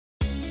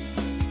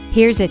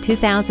Here's a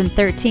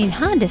 2013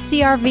 Honda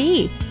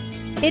CR-V.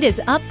 It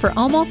is up for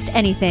almost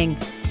anything.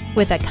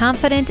 With a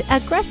confident,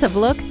 aggressive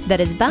look that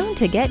is bound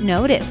to get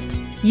noticed.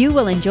 You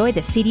will enjoy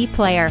the CD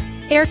player,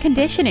 air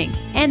conditioning,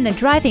 and the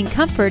driving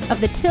comfort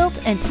of the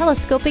tilt and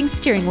telescoping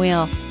steering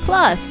wheel.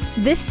 Plus,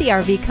 this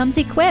CR-V comes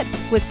equipped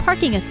with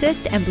parking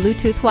assist and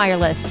Bluetooth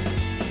wireless.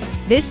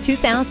 This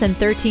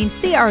 2013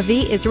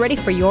 CR-V is ready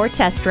for your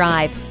test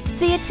drive.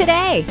 See it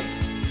today.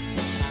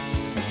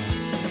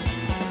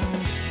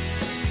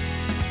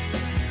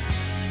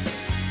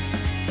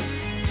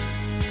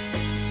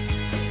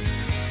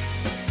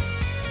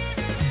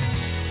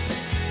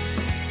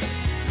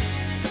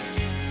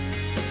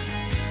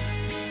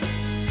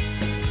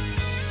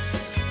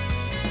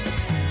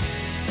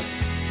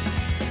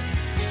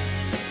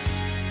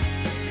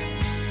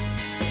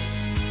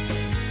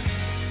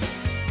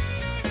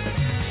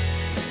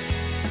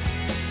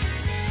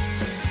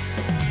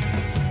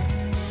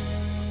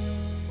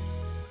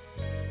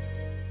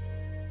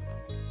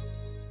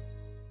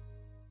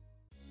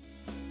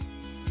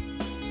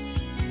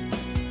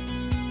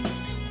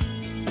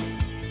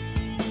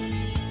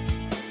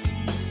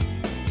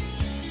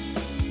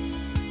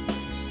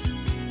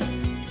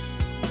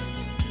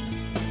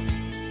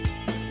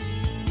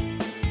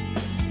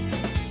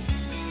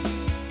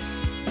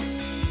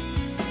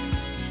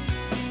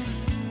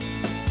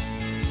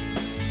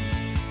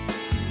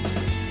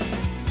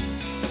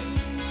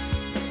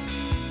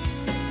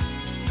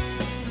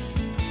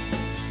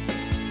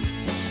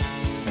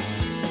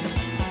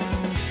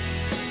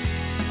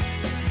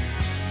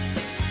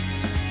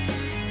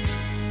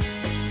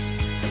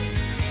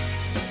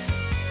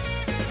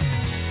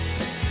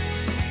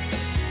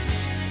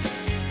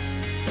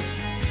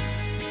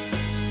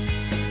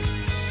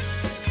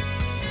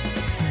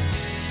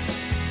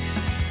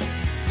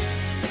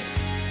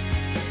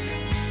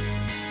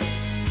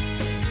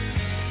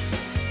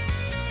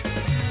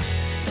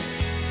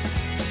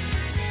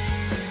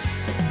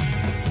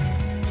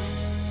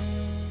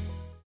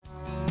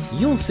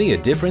 You'll see a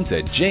difference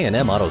at J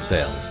M Auto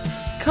Sales.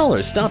 Call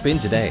or stop in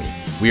today.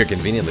 We are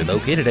conveniently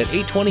located at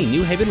 820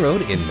 New Haven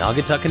Road in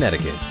Naugatuck,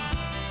 Connecticut.